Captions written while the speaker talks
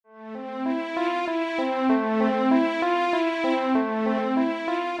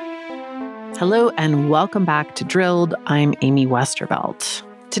Hello and welcome back to Drilled. I'm Amy Westervelt.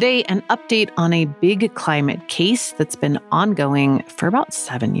 Today, an update on a big climate case that's been ongoing for about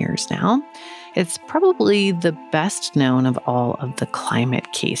 7 years now. It's probably the best known of all of the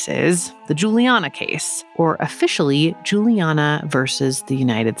climate cases, the Juliana case, or officially Juliana versus the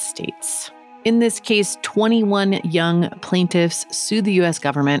United States. In this case, 21 young plaintiffs sued the U.S.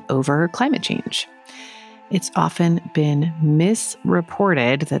 government over climate change. It's often been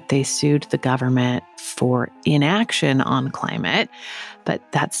misreported that they sued the government for inaction on climate, but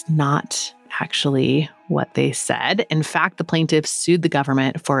that's not actually what they said. In fact, the plaintiffs sued the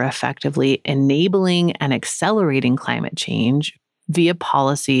government for effectively enabling and accelerating climate change via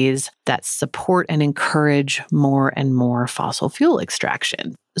policies that support and encourage more and more fossil fuel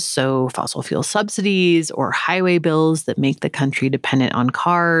extraction. So fossil fuel subsidies or highway bills that make the country dependent on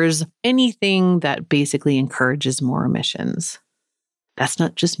cars, anything that basically encourages more emissions. That's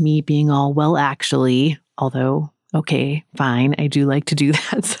not just me being all, well, actually, although, okay, fine, I do like to do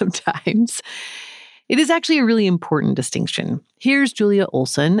that sometimes. It is actually a really important distinction. Here's Julia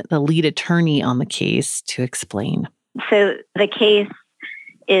Olson, the lead attorney on the case, to explain. So the case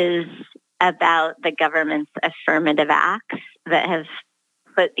is about the government's affirmative acts that have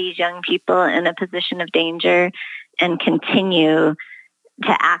put these young people in a position of danger and continue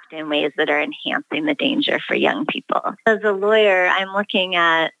to act in ways that are enhancing the danger for young people. As a lawyer, I'm looking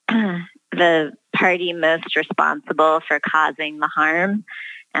at the party most responsible for causing the harm,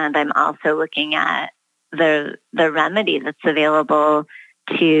 and I'm also looking at the remedy that's available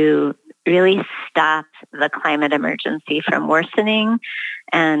to really stop the climate emergency from worsening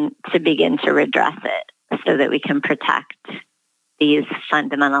and to begin to redress it so that we can protect these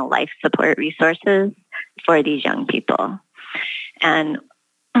fundamental life support resources for these young people. And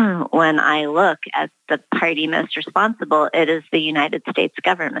when I look at the party most responsible, it is the United States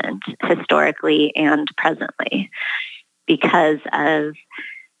government, historically and presently, because of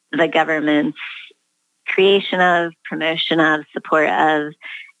the government's creation of, promotion of, support of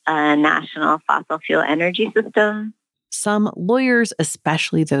a national fossil fuel energy system. Some lawyers,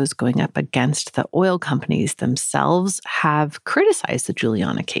 especially those going up against the oil companies themselves, have criticized the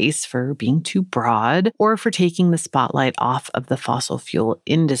Juliana case for being too broad or for taking the spotlight off of the fossil fuel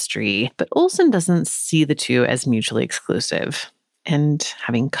industry. But Olson doesn't see the two as mutually exclusive. And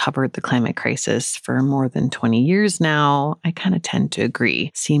having covered the climate crisis for more than 20 years now, I kind of tend to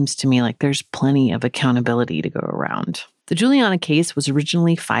agree. Seems to me like there's plenty of accountability to go around. The Juliana case was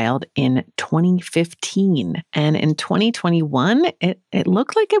originally filed in 2015, and in 2021, it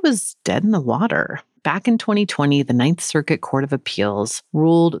looked like it was dead in the water. Back in 2020, the Ninth Circuit Court of Appeals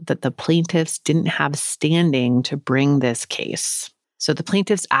ruled that the plaintiffs didn't have standing to bring this case. So the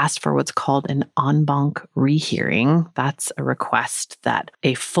plaintiffs asked for what's called an en banc rehearing. That's a request that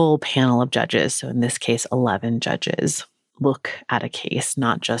a full panel of judges, so in this case, 11 judges, look at a case,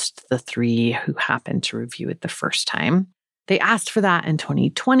 not just the 3 who happened to review it the first time. They asked for that in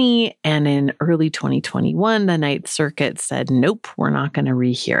 2020, and in early 2021, the Ninth Circuit said, nope, we're not going to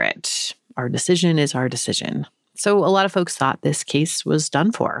rehear it. Our decision is our decision. So a lot of folks thought this case was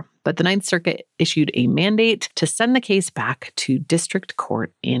done for, but the Ninth Circuit issued a mandate to send the case back to district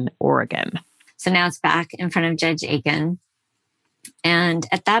court in Oregon. So now it's back in front of Judge Aiken. And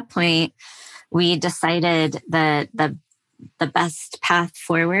at that point, we decided that the best path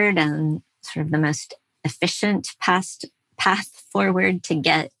forward and sort of the most efficient path forward to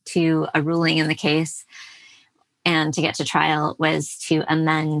get to a ruling in the case and to get to trial was to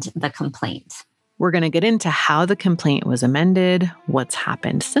amend the complaint. We're going to get into how the complaint was amended, what's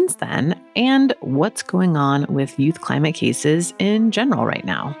happened since then, and what's going on with youth climate cases in general right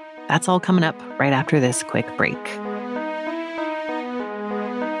now. That's all coming up right after this quick break.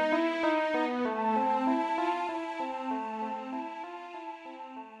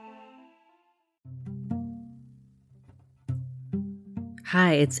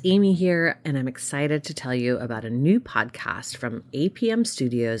 Hi, it's Amy here, and I'm excited to tell you about a new podcast from APM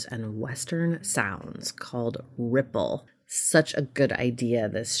Studios and Western Sounds called Ripple. Such a good idea,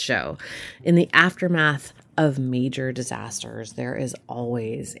 this show. In the aftermath of major disasters, there is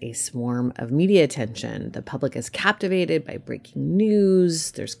always a swarm of media attention. The public is captivated by breaking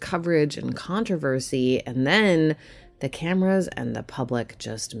news, there's coverage and controversy, and then the cameras and the public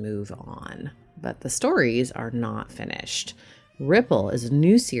just move on. But the stories are not finished. Ripple is a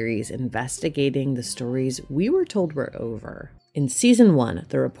new series investigating the stories we were told were over. In season 1,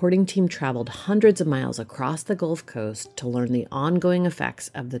 the reporting team traveled hundreds of miles across the Gulf Coast to learn the ongoing effects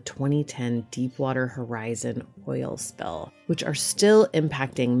of the 2010 Deepwater Horizon oil spill, which are still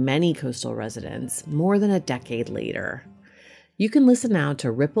impacting many coastal residents more than a decade later. You can listen now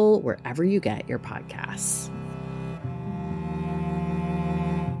to Ripple wherever you get your podcasts.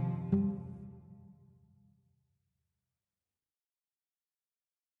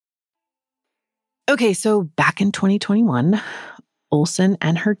 Okay, so back in 2021, Olsen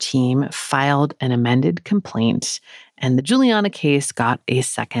and her team filed an amended complaint, and the Juliana case got a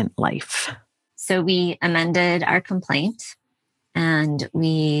second life. So we amended our complaint and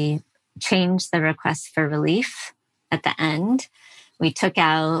we changed the request for relief at the end. We took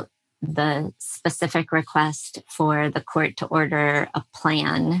out the specific request for the court to order a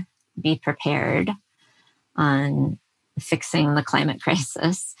plan be prepared on fixing the climate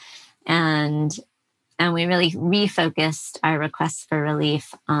crisis. And we really refocused our request for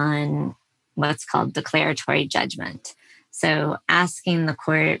relief on what's called declaratory judgment. So asking the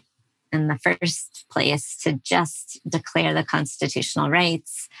court in the first place to just declare the constitutional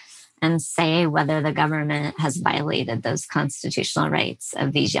rights and say whether the government has violated those constitutional rights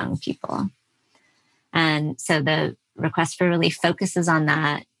of these young people. And so the request for relief focuses on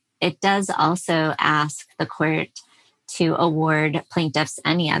that. It does also ask the court to award plaintiffs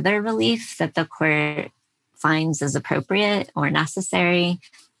any other relief that the court finds is appropriate or necessary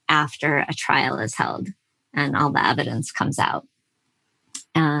after a trial is held and all the evidence comes out.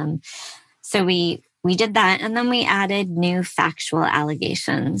 So we did that, and then we added new factual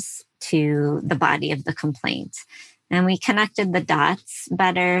allegations to the body of the complaint. And we connected the dots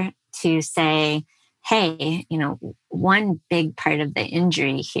better to say, hey, one big part of the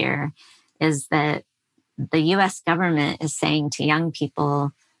injury here is that the US government is saying to young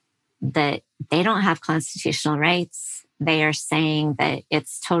people that they don't have constitutional rights. They are saying that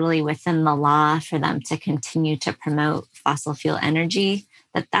it's totally within the law for them to continue to promote fossil fuel energy,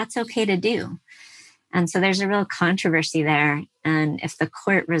 that's okay to do. And so there's a real controversy there. And if the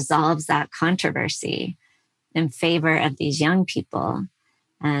court resolves that controversy in favor of these young people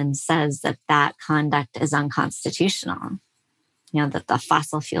and says that that conduct is unconstitutional, that the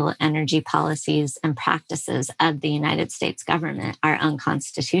fossil fuel energy policies and practices of the United States government are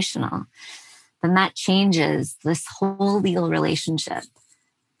unconstitutional, then that changes this whole legal relationship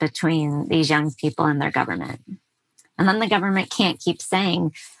between these young people and their government. And then the government can't keep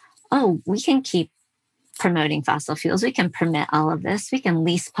saying, oh, we can keep promoting fossil fuels. We can permit all of this. We can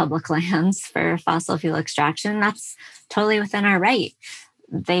lease public lands for fossil fuel extraction. That's totally within our right.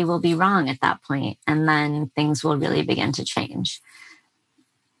 They will be wrong at that point, and then things will really begin to change.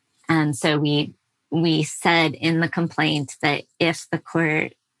 And so we said in the complaint that if the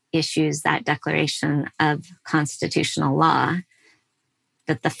court issues that declaration of constitutional law,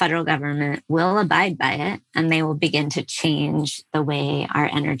 that the federal government will abide by it, and they will begin to change the way our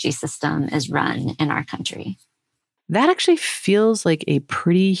energy system is run in our country. That actually feels like a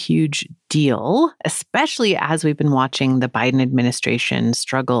pretty huge deal, especially as we've been watching the Biden administration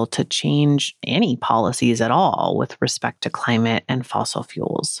struggle to change any policies at all with respect to climate and fossil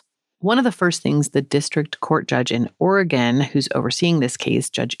fuels. One of the first things the district court judge in Oregon, who's overseeing this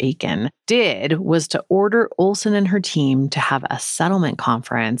case, Judge Aiken, did was to order Olsen and her team to have a settlement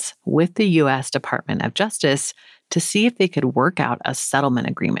conference with the U.S. Department of Justice to see if they could work out a settlement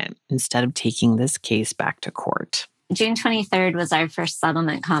agreement instead of taking this case back to court. June 23rd was our first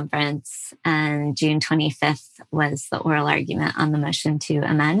settlement conference, and June 25th was the oral argument on the motion to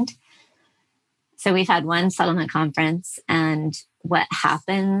amend. So we've had one settlement conference, and what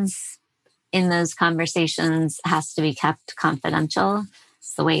happens in those conversations has to be kept confidential.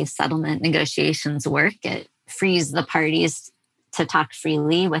 It's the way settlement negotiations work. It frees the parties to talk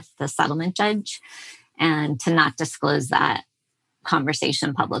freely with the settlement judge and to not disclose that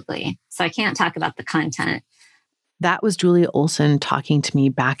conversation publicly. So I can't talk about the content. That was Julia Olsen talking to me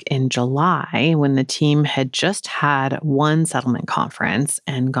back in July when the team had just had one settlement conference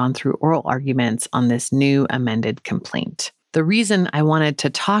and gone through oral arguments on this new amended complaint. The reason I wanted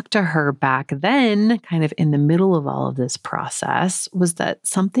to talk to her back then, kind of in the middle of all of this process, was that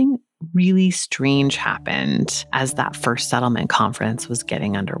something really strange happened as that first settlement conference was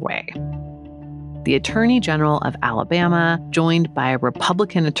getting underway. The Attorney General of Alabama, joined by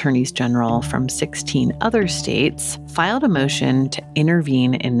Republican attorneys general from 16 other states, filed a motion to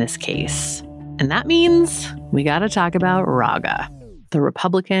intervene in this case. And that means we got to talk about RAGA, the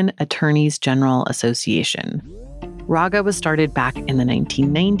Republican Attorneys General Association. RAGA was started back in the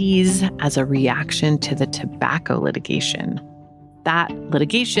 1990s as a reaction to the tobacco litigation. That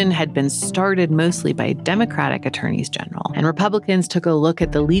litigation had been started mostly by Democratic attorneys general, and Republicans took a look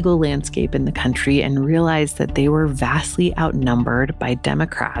at the legal landscape in the country and realized that they were vastly outnumbered by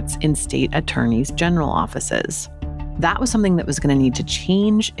Democrats in state attorneys general offices. that was something that was going to need to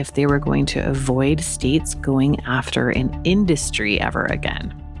change if they were going to avoid states going after an industry ever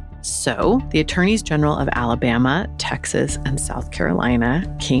again. So the attorneys general of Alabama, Texas, and South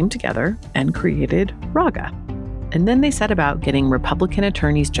Carolina came together and created RAGA. And then they set about getting Republican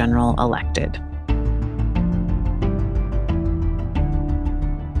attorneys general elected.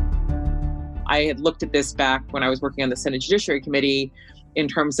 I had looked at this back when I was working on the Senate Judiciary Committee in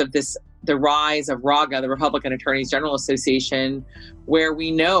terms of the rise of RAGA, the Republican Attorneys General Association, where we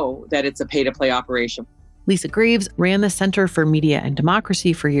know that it's a pay-to-play operation. Lisa Graves ran the Center for Media and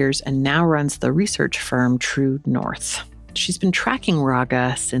Democracy for years and now runs the research firm True North. She's been tracking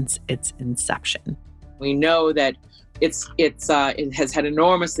RAGA since its inception. We know that it has had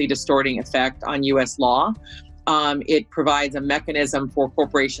enormously distorting effect on U.S. law. It provides a mechanism for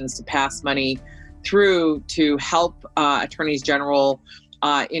corporations to pass money through to help attorneys general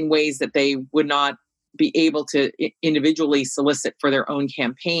in ways that they would not be able to individually solicit for their own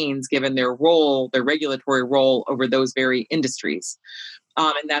campaigns, given their role, their regulatory role over those very industries.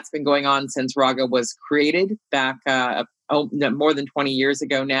 And that's been going on since RAGA was created back more than 20 years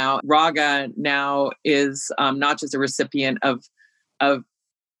ago now. RAGA now is not just a recipient of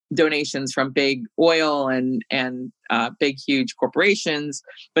donations from big oil and big, huge corporations,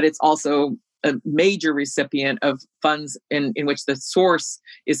 but it's also a major recipient of funds in which the source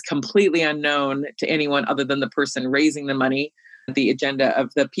is completely unknown to anyone other than the person raising the money. The agenda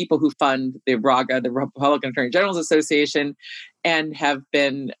of the people who fund the RAGA, the Republican Attorney Generals Association, and have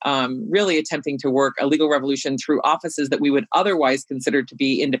been really attempting to work a legal revolution through offices that we would otherwise consider to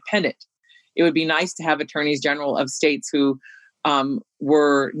be independent. It would be nice to have attorneys general of states who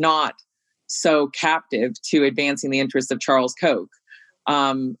were not so captive to advancing the interests of Charles Koch.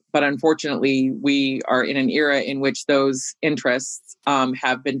 But unfortunately, we are in an era in which those interests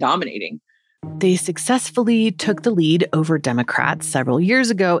have been dominating. They successfully took the lead over Democrats several years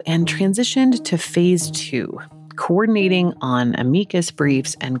ago and transitioned to phase 2, coordinating on amicus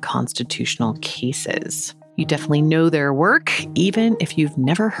briefs and constitutional cases. You definitely know their work, even if you've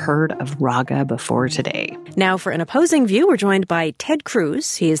never heard of RAGA before today. Now for an opposing view, we're joined by Ted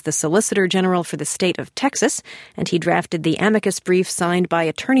Cruz. He is the Solicitor General for the state of Texas, and he drafted the amicus brief signed by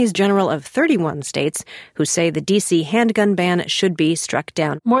attorneys general of 31 states who say the D.C. handgun ban should be struck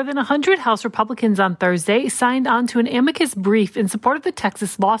down. More than 100 House Republicans on Thursday signed on to an amicus brief in support of the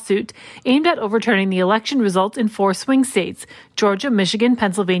Texas lawsuit aimed at overturning the election results in 4 swing states: Georgia, Michigan,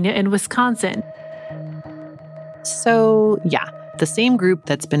 Pennsylvania, and Wisconsin. So, yeah, the same group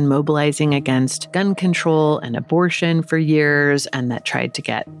that's been mobilizing against gun control and abortion for years and that tried to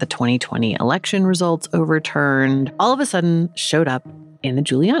get the 2020 election results overturned, all of a sudden showed up in the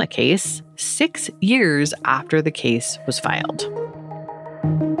Giuliani case 6 years after the case was filed.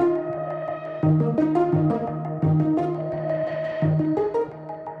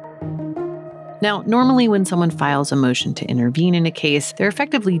 Now, normally when someone files a motion to intervene in a case, they're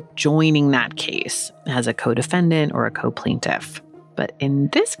effectively joining that case as a co-defendant or a co-plaintiff. But in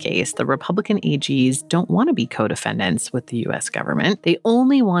this case, the Republican AGs don't want to be co-defendants with the U.S. government. They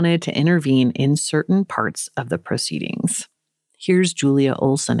only wanted to intervene in certain parts of the proceedings. Here's Julia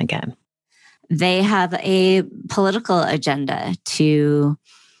Olson again. They have a political agenda to,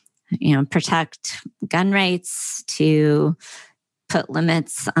 protect gun rights, to put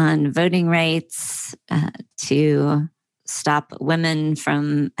limits on voting rights, to stop women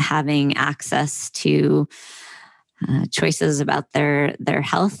from having access to choices about their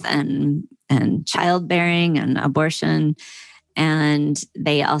health and childbearing and abortion. And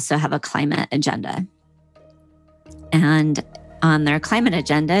they also have a climate agenda. And on their climate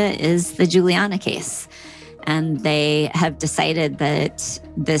agenda is the Giuliani case. And they have decided that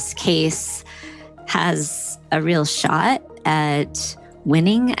this case has a real shot at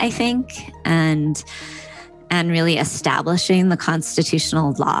winning, I think, and really establishing the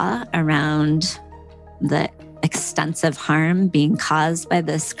constitutional law around the extensive harm being caused by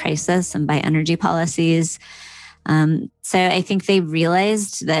this crisis and by energy policies. So I think they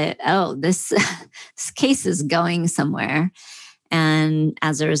realized that, this case is going somewhere. And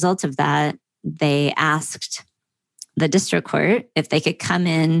as a result of that, they asked the district court if they could come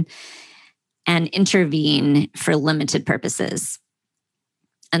in and intervene for limited purposes.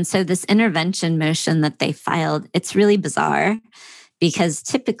 And so this intervention motion that they filed, it's really bizarre because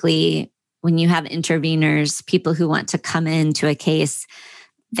typically when you have interveners, people who want to come into a case,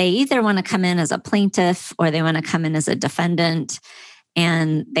 they either want to come in as a plaintiff or they want to come in as a defendant,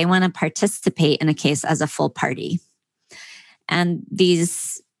 and they want to participate in a case as a full party. And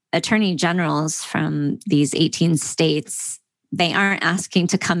these attorney generals from these 18 states, they aren't asking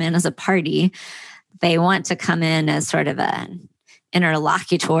to come in as a party. they want to come in as sort of an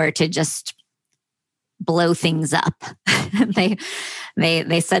interlocutor to just blow things up.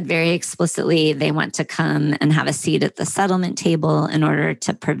 They said very explicitly they want to come and have a seat at the settlement table in order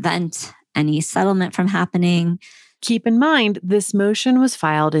to prevent any settlement from happening. Keep in mind, this motion was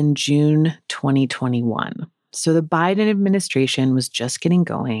filed in June 2021. So the Biden administration was just getting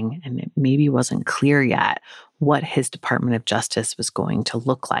going, and it maybe wasn't clear yet what his Department of Justice was going to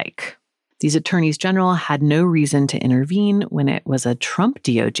look like. These attorneys general had no reason to intervene when it was a Trump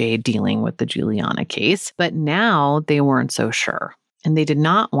DOJ dealing with the Giuliani case, but now they weren't so sure. And they did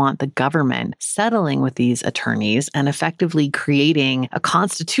not want the government settling with these attorneys and effectively creating a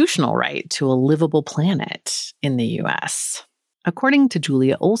constitutional right to a livable planet in the U.S. According to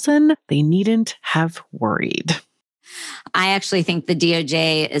Julia Olson, they needn't have worried. I actually think the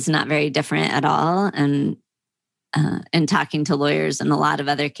DOJ is not very different at all. And in talking to lawyers in a lot of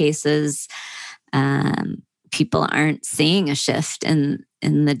other cases, people aren't seeing a shift in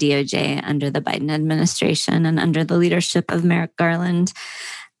the DOJ under the Biden administration and under the leadership of Merrick Garland.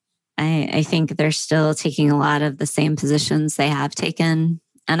 I think they're still taking a lot of the same positions they have taken.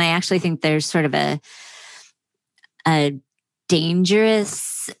 And I actually think there's sort of a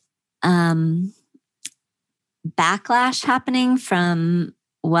dangerous backlash happening from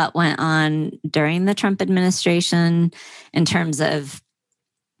what went on during the Trump administration in terms of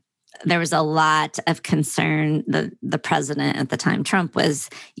there was a lot of concern. The president at the time, Trump,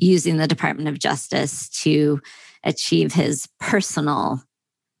 was using the Department of Justice to achieve his personal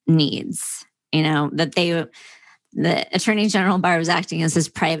needs. That the Attorney General Barr was acting as his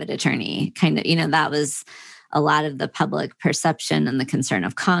private attorney, kind of, that was a lot of the public perception and the concern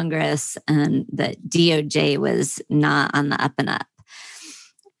of Congress, and that DOJ was not on the up and up.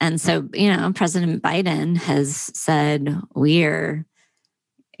 And so, President Biden has said, we're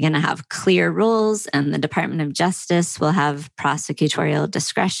going to have clear rules and the Department of Justice will have prosecutorial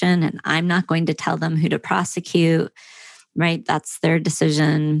discretion, and I'm not going to tell them who to prosecute, right? That's their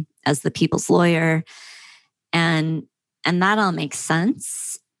decision as the people's lawyer. And that all makes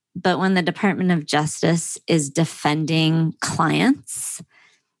sense. But when the Department of Justice is defending clients,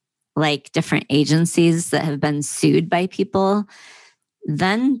 like different agencies that have been sued by people,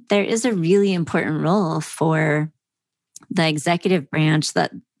 then there is a really important role for the executive branch,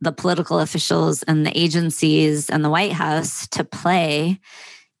 that the political officials and the agencies and the White House to play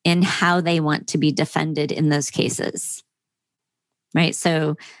in how they want to be defended in those cases. Right?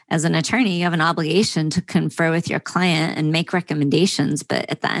 So as an attorney, you have an obligation to confer with your client and make recommendations.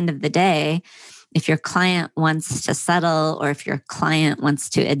 But at the end of the day, if your client wants to settle, or if your client wants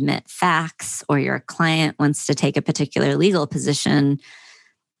to admit facts, or your client wants to take a particular legal position,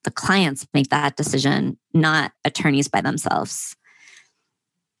 the clients make that decision, not attorneys by themselves.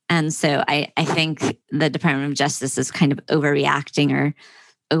 And so I think the Department of Justice is kind of overreacting or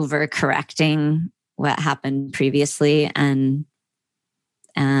overcorrecting what happened previously. And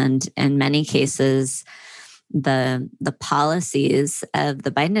in many cases, the policies of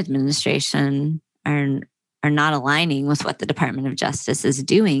the Biden administration are not aligning with what the Department of Justice is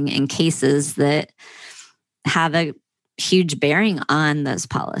doing in cases that have a huge bearing on those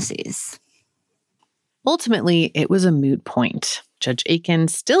policies. Ultimately, it was a moot point. Judge Aiken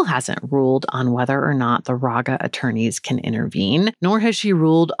still hasn't ruled on whether or not the RAGA attorneys can intervene, nor has she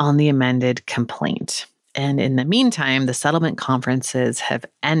ruled on the amended complaint. And in the meantime, the settlement conferences have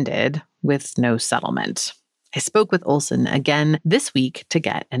ended with no settlement. I spoke with Olson again this week to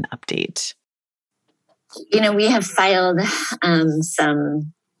get an update. We have filed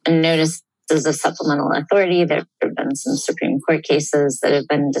some notices of supplemental authority. There have been some Supreme Court cases that have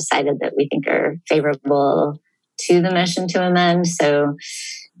been decided that we think are favorable to the motion to amend. So,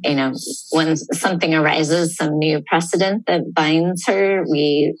 when something arises, some new precedent that binds her,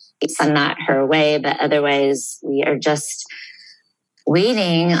 we send that her way. But otherwise, we are just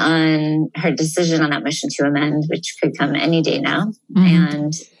waiting on her decision on that motion to amend, which could come any day now. Mm-hmm.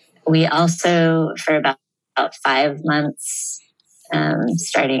 And we also, for about 5 months,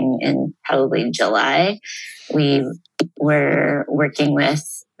 starting in probably July, we were working with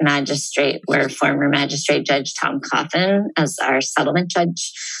former magistrate Judge Tom Coffin as our settlement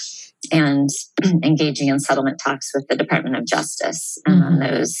judge, and engaging in settlement talks with the Department of Justice. And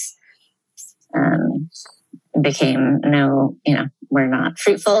those became were not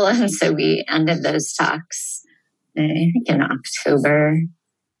fruitful. And so we ended those talks, I think, in October.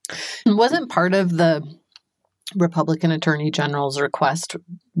 Wasn't part of the Republican Attorney General's request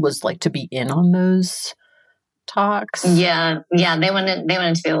was to be in on those talks? Yeah. They wanted to be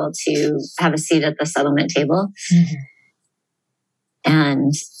able to have a seat at the settlement table. Mm-hmm.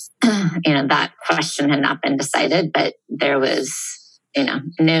 And that question had not been decided, but there was,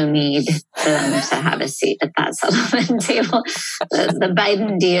 no need for them to have a seat at that settlement table. The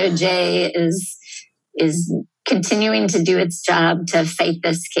Biden DOJ is continuing to do its job to fight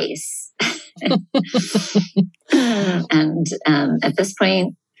this case. And at this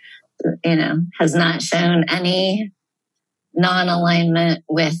point, has not shown any non-alignment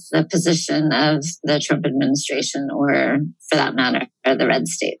with the position of the Trump administration or, for that matter, the red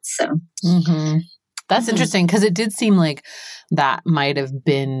states. So That's interesting, because it did seem like that might have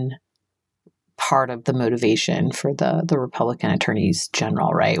been part of the motivation for the Republican attorneys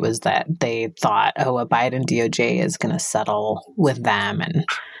general, right? Was that they thought, a Biden DOJ is going to settle with them,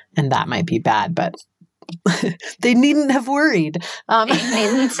 and that might be bad, but they needn't have worried. They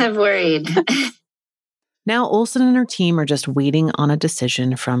needn't have worried. Now, Olsen and her team are just waiting on a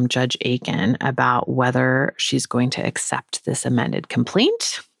decision from Judge Aiken about whether she's going to accept this amended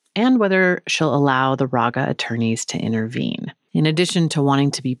complaint and whether she'll allow the Raga attorneys to intervene. In addition to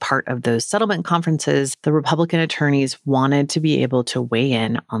wanting to be part of those settlement conferences, the Republican attorneys wanted to be able to weigh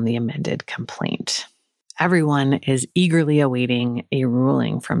in on the amended complaint. Everyone is eagerly awaiting a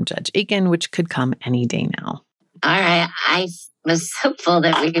ruling from Judge Aiken, which could come any day now. All right. I was hopeful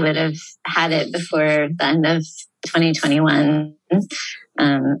that we would have had it before the end of 2021.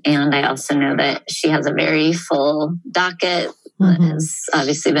 And I also know that she has a very full docket that has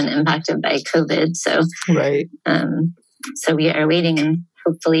obviously been impacted by COVID. So, right. So we are waiting, and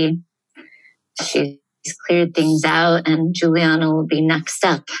hopefully she's cleared things out and Juliana will be next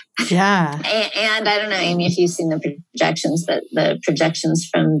up. Yeah. And I don't know, Amy, if you've seen the projections, but the projections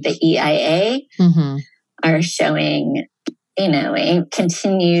from the EIA are showing,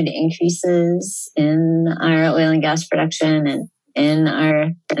 continued increases in our oil and gas production and in our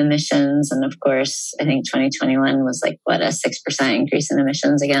emissions. And of course, I think 2021 was a 6% increase in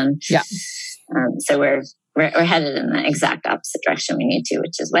emissions again. Yeah. So we're headed in the exact opposite direction we need to,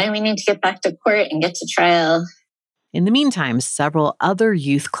 which is why we need to get back to court and get to trial. In the meantime, several other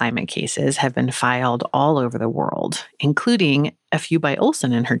youth climate cases have been filed all over the world, including a few by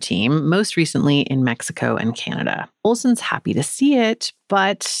Olsen and her team, most recently in Mexico and Canada. Olsen's happy to see it,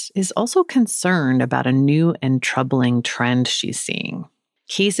 but is also concerned about a new and troubling trend she's seeing.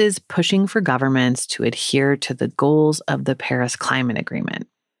 Cases pushing for governments to adhere to the goals of the Paris Climate Agreement,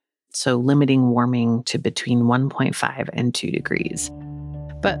 so limiting warming to between 1.5 and 2 degrees.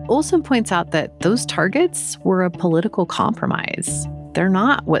 But Olsen points out that those targets were a political compromise. They're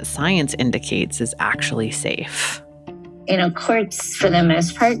not what science indicates is actually safe. Courts, for the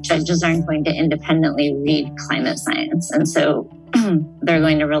most part, judges aren't going to independently read climate science. And so they're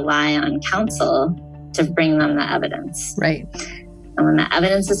going to rely on counsel to bring them the evidence. Right. And when the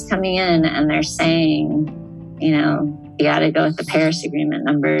evidence is coming in and they're saying, you got to go with the Paris Agreement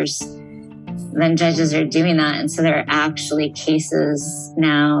numbers, then judges are doing that. And so there are actually cases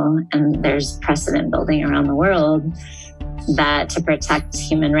now, and there's precedent building around the world, that to protect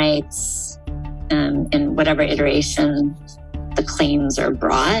human rights in whatever iteration the claims are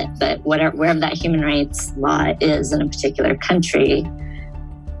brought, but wherever that human rights law is in a particular country,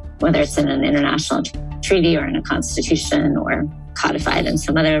 whether it's in an international treaty or in a constitution or codified in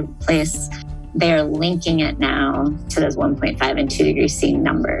some other place, they're linking it now to those 1.5 and 2 degree C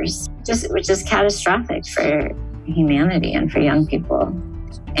numbers, which is catastrophic for humanity and for young people.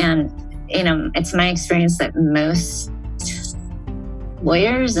 And, it's my experience that most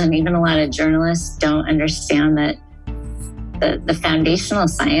lawyers and even a lot of journalists don't understand that the foundational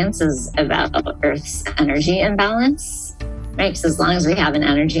science is about Earth's energy imbalance, right? Because as long as we have an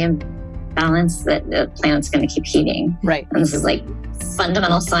energy imbalance, the planet's going to keep heating. Right. And this is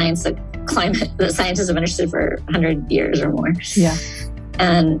fundamental science that scientists have understood for 100 years or more. Yeah.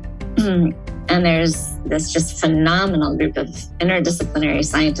 And there's this just phenomenal group of interdisciplinary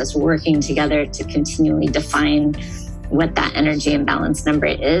scientists working together to continually define what that energy imbalance number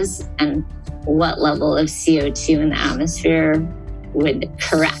is and what level of CO2 in the atmosphere would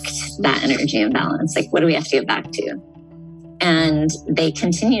correct that energy imbalance. What do we have to get back to? And they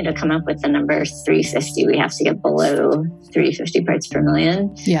continue to come up with the number 350. We have to get below 350 parts per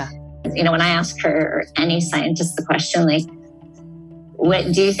million. Yeah. When I ask her or any scientist the question,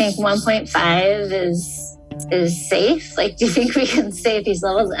 what do you think 1.5 is safe? Do you think we can stay at these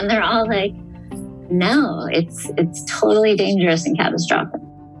levels? And they're all no, it's totally dangerous and catastrophic.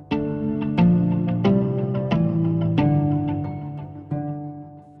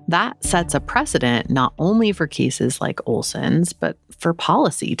 That sets a precedent not only for cases like Olsen's, but for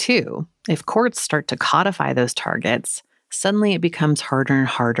policy too. If courts start to codify those targets, suddenly it becomes harder and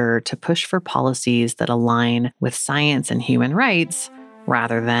harder to push for policies that align with science and human rights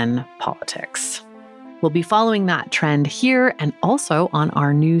rather than politics. We'll be following that trend here and also on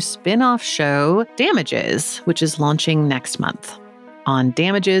our new spin-off show, Damages, which is launching next month. On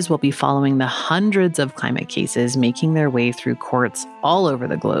Damages, we'll be following the hundreds of climate cases making their way through courts all over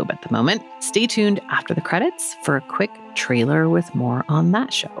the globe at the moment. Stay tuned after the credits for a quick trailer with more on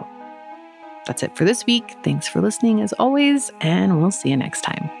that show. That's it for this week. Thanks for listening as always, and we'll see you next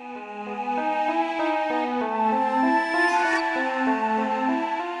time.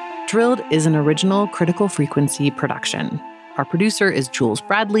 Drilled is an original Critical Frequency production. Our producer is Jules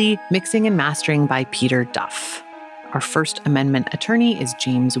Bradley, mixing and mastering by Peter Duff. Our First Amendment attorney is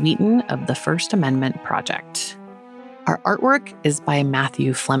James Wheaton of the First Amendment Project. Our artwork is by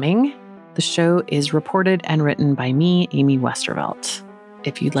Matthew Fleming. The show is reported and written by me, Amy Westervelt.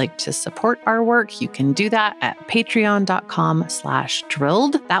 If you'd like to support our work, you can do that at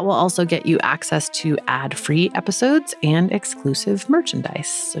patreon.com/drilled. That will also get you access to ad-free episodes and exclusive merchandise,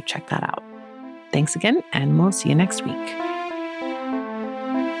 so check that out. Thanks again, and we'll see you next week.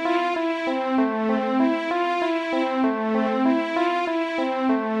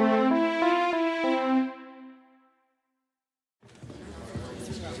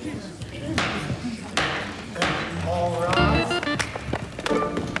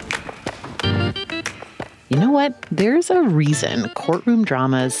 You know what? There's a reason courtroom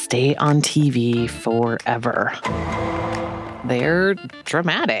dramas stay on TV forever. They're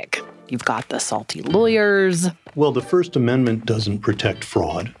dramatic. You've got the salty lawyers. Well, the First Amendment doesn't protect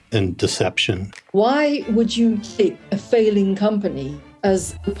fraud and deception. Why would you take a failing company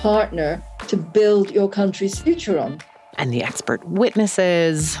as a partner to build your country's future on? And the expert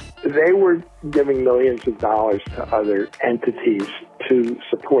witnesses. They were giving millions of dollars to other entities to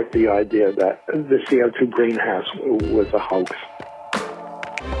support the idea that the CO2 greenhouse was a hoax.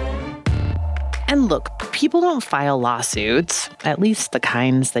 And look, people don't file lawsuits, at least the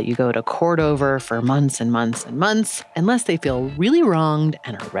kinds that you go to court over for months and months and months, unless they feel really wronged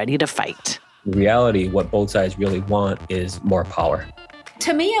and are ready to fight. In reality, what both sides really want is more power.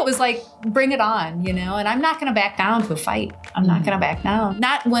 To me, it was like, bring it on, and I'm not going to back down to a fight. I'm not going to back down.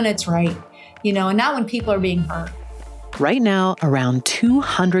 Not when it's right, and not when people are being hurt. Right now, around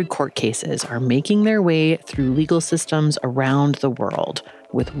 200 court cases are making their way through legal systems around the world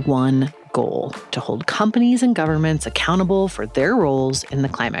with one goal: to hold companies and governments accountable for their roles in the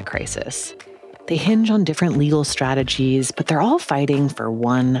climate crisis. They hinge on different legal strategies, but they're all fighting for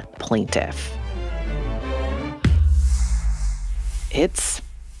one plaintiff. It's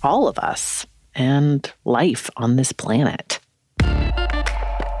all of us and life on this planet.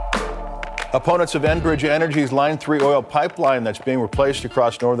 Opponents of Enbridge Energy's Line 3 oil pipeline that's being replaced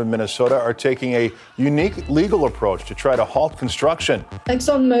across northern Minnesota are taking a unique legal approach to try to halt construction.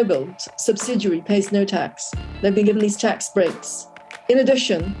 ExxonMobil's subsidiary pays no tax. They've been given these tax breaks, in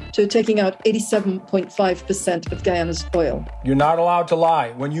addition to taking out 87.5% of Guyana's oil. You're not allowed to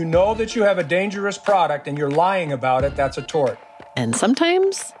lie. When you know that you have a dangerous product and you're lying about it, that's a tort. And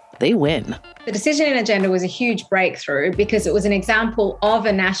sometimes they win. The decision in Agenda was a huge breakthrough because it was an example of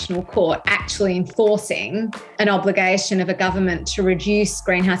a national court actually enforcing an obligation of a government to reduce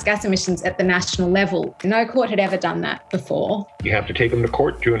greenhouse gas emissions at the national level. No court had ever done that before. You have to take them to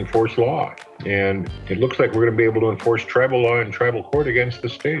court to enforce law. And it looks like we're going to be able to enforce tribal law and tribal court against the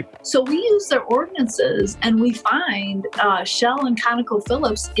state. So we use their ordinances, and we find Shell and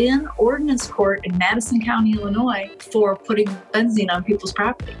ConocoPhillips in ordinance court in Madison County, Illinois, for putting benzene on people's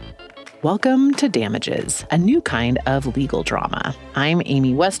property. Welcome to Damages, a new kind of legal drama. I'm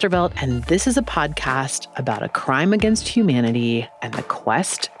Amy Westervelt, and this is a podcast about a crime against humanity and the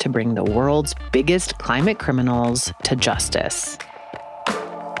quest to bring the world's biggest climate criminals to justice.